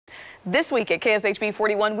This week at KSHB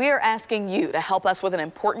 41, we are asking you to help us with an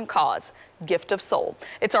important cause, Gift of Soul.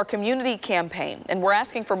 It's our community campaign, and we're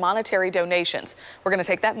asking for monetary donations. We're going to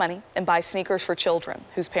take that money and buy sneakers for children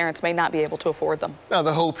whose parents may not be able to afford them. Now,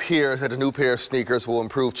 the hope here is that a new pair of sneakers will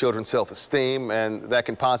improve children's self-esteem, and that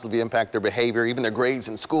can possibly impact their behavior, even their grades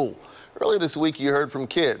in school. Earlier this week, you heard from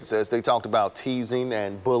kids as they talked about teasing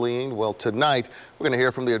and bullying. Well, tonight, we're going to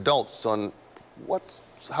hear from the adults on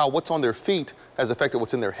how what's on their feet has affected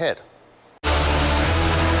what's in their head.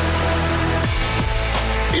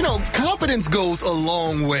 You know, confidence goes a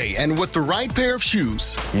long way, and with the right pair of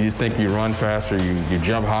shoes. You just think you run faster, you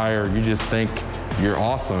jump higher, you just think you're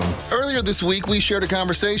awesome. Earlier this week, we shared a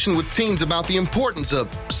conversation with teens about the importance of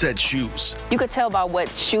said shoes. You could tell by what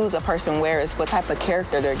shoes a person wears, what type of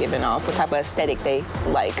character they're giving off, what type of aesthetic they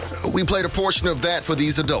like. We played a portion of that for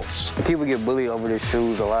these adults. People get bullied over their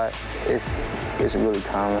shoes a lot. It's really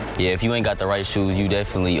common. Yeah, if you ain't got the right shoes, you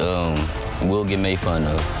definitely will get made fun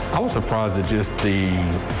of. I was surprised at just the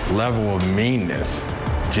level of meanness.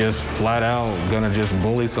 Just flat out gonna just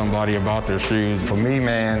bully somebody about their shoes. For me,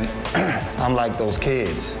 man, I'm like those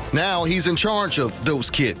kids. Now he's in charge of those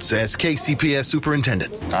kids as KCPS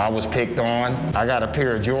superintendent. I was picked on. I got a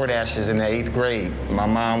pair of Jordashes in the 8th grade. My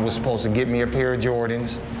mom was supposed to get me a pair of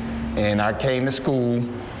Jordans, and I came to school,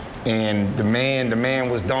 and the man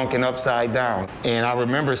was dunking upside down. And I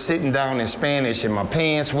remember sitting down in Spanish, and my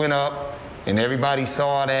pants went up, and everybody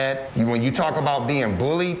saw that. When you talk about being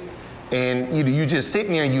bullied, and you just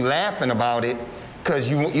sitting there and you laughing about it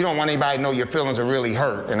because you don't want anybody to know your feelings are really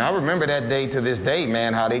hurt. And I remember that day to this day,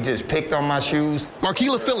 man, how they just picked on my shoes.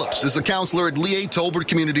 Markeela Phillips is a counselor at Lee A. Tolbert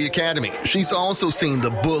Community Academy. She's also seen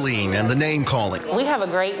the bullying and the name calling. We have a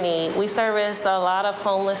great need. We service a lot of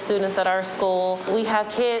homeless students at our school. We have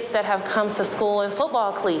kids that have come to school in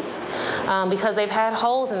football cleats because they've had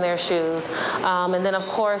holes in their shoes. And then, of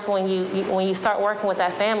course, when you start working with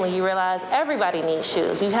that family, you realize everybody needs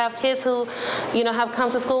shoes. You have kids who, have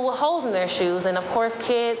come to school with holes in their shoes, and of course,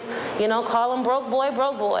 kids, call them broke boy,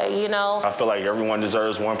 I feel like everyone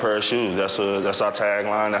deserves one pair of shoes. That's our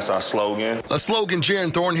tagline, that's our slogan. A slogan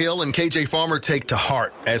Jaron Thornhill and KJ Farmer take to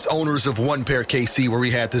heart as owners of One Pair KC, where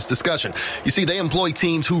we had this discussion. You see, they employ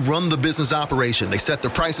teens who run the business operation. They set the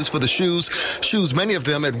prices for the shoes many of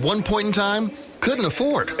them at one point in time couldn't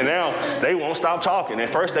afford. And now they won't stop talking. At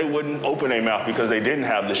first, they wouldn't open their mouth because they didn't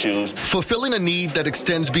have the shoes. Fulfilling a need that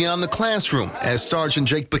extends beyond the classroom, as Sergeant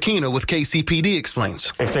Jake Bakina with KCPD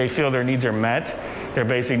explains. If they feel their needs are met, their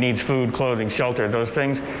basic needs, food, clothing, shelter, those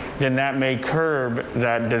things, then that may curb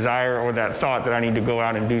that desire or that thought that I need to go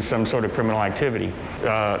out and do some sort of criminal activity.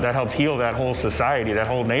 That helps heal that whole society, that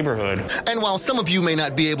whole neighborhood. And while some of you may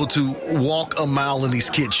not be able to walk a mile in these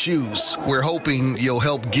kids' shoes, we're hoping you'll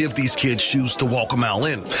help give these kids shoes to walk a mile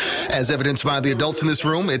in. As evidenced by the adults in this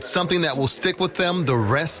room, it's something that will stick with them the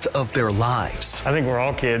rest of their lives. I think we're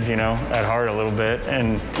all kids, at heart a little bit.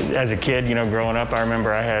 And as a kid, growing up, I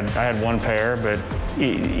remember I had one pair, but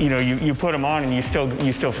you put them on and you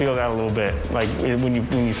still feel that a little bit. Like when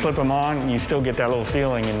you slip them on, you still get that little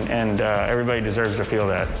feeling, and everybody deserves to feel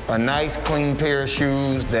that. A nice, clean pair of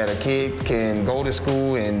shoes that a kid can go to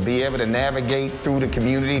school and be able to navigate through the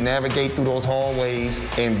community, navigate through those hallways,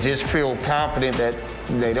 and just feel confident that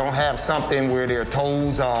they don't have something where their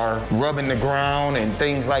toes are rubbing the ground and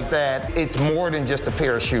things like that. It's more than just a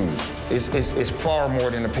pair of shoes. It's far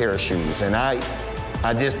more than a pair of shoes. And I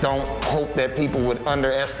just don't hope that people would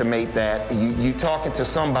underestimate that. You talking to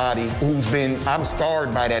somebody I'm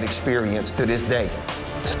scarred by that experience to this day.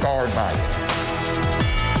 Scarred by it.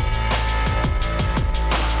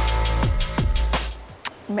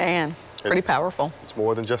 Man, pretty powerful. It's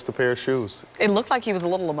more than just a pair of shoes. It looked like he was a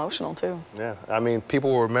little emotional, too. Yeah, I mean, people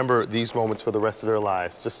will remember these moments for the rest of their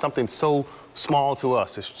lives. Just something so small to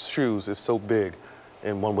us, as shoes, is so big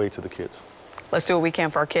in one way to the kids. Let's do what we can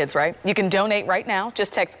for our kids, right? You can donate right now.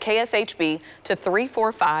 Just text KSHB to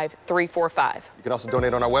 345-345. You can also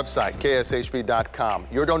donate on our website, kshb.com.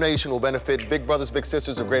 Your donation will benefit Big Brothers Big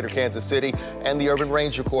Sisters of Greater Kansas City and the Urban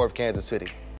Ranger Corps of Kansas City.